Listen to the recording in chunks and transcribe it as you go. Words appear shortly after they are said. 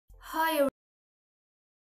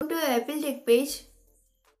to Apple Tech page.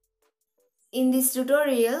 In this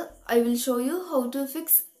tutorial, I will show you how to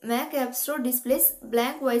fix Mac App Store displays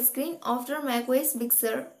blank white screen after macOS Big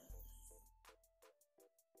Sur.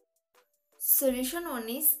 Solution 1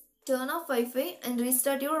 is turn off Wi-Fi and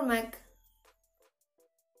restart your Mac.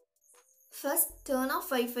 First, turn off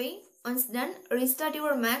Wi-Fi. Once done, restart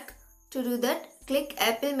your Mac. To do that, click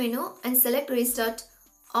Apple menu and select Restart.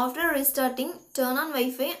 After restarting, turn on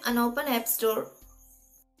Wi-Fi and open App Store.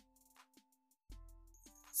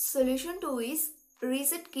 Solution 2 is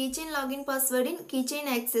reset Keychain login password in Keychain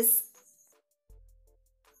Access.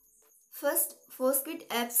 First, force quit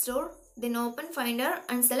App Store, then open Finder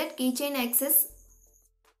and select Keychain Access.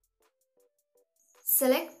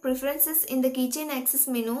 Select Preferences in the Keychain Access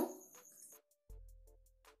menu.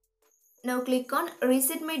 Now click on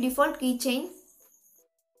Reset My Default Keychain.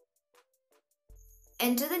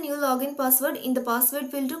 Enter the new login password in the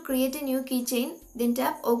password field to create a new keychain, then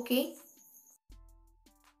tap OK.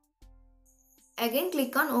 Again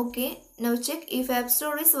click on OK. Now check if App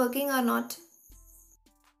Store is working or not.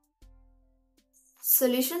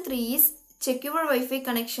 Solution 3 is check your Wi-Fi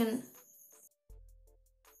connection.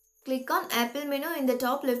 Click on Apple menu in the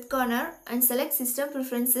top left corner and select System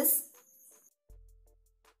Preferences.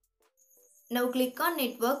 Now click on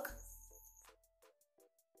Network.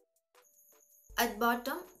 At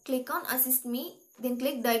bottom, click on Assist Me, then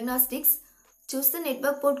click Diagnostics. Choose the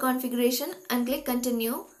network port configuration and click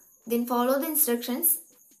Continue, then follow the instructions.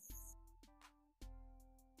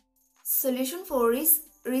 Solution 4 is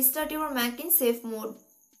restart your Mac in safe mode.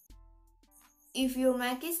 If your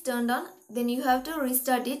Mac is turned on, then you have to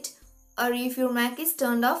restart it, or if your Mac is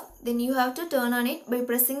turned off, then you have to turn on it by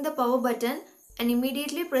pressing the power button and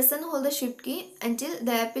immediately press and hold the Shift key until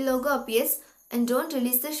the Apple logo appears and don't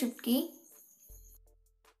release the Shift key.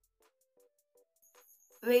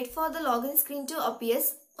 Wait for the login screen to appear.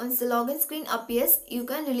 Once the login screen appears, you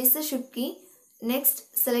can release the Shift key.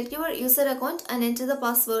 Next, select your user account and enter the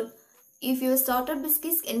password. If your startup disk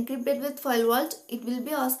is encrypted with File Vault, it will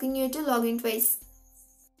be asking you to log in twice.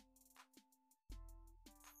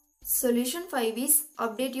 Solution 5 is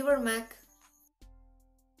update your Mac.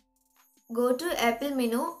 Go to Apple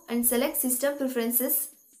menu and select System Preferences.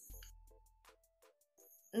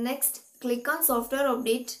 Next, click on Software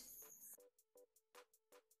Update.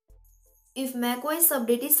 If macOS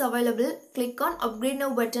update is available, click on Upgrade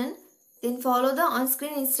Now button, then follow the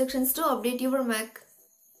on-screen instructions to update your Mac.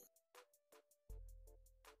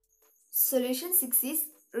 Solution 6 is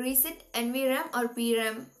reset NVRAM or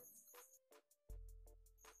PRAM.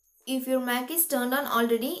 If your Mac is turned on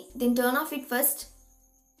already, then turn off it first.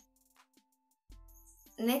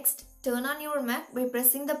 Next, turn on your Mac by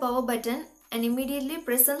pressing the power button and immediately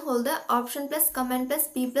press and hold the Option plus Command plus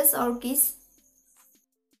P plus R keys.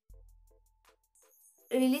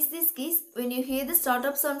 Release these keys when you hear the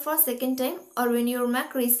startup sound for a second time or when your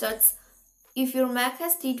Mac restarts. If your Mac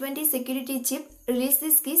has T20 security chip, release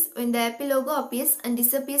these keys when the Apple logo appears and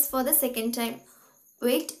disappears for the second time.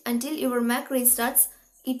 Wait until your Mac restarts.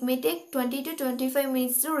 It may take 20 to 25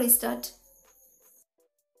 minutes to restart.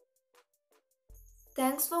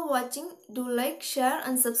 Thanks for watching. Do like, share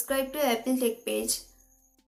and subscribe to Apple Tech page.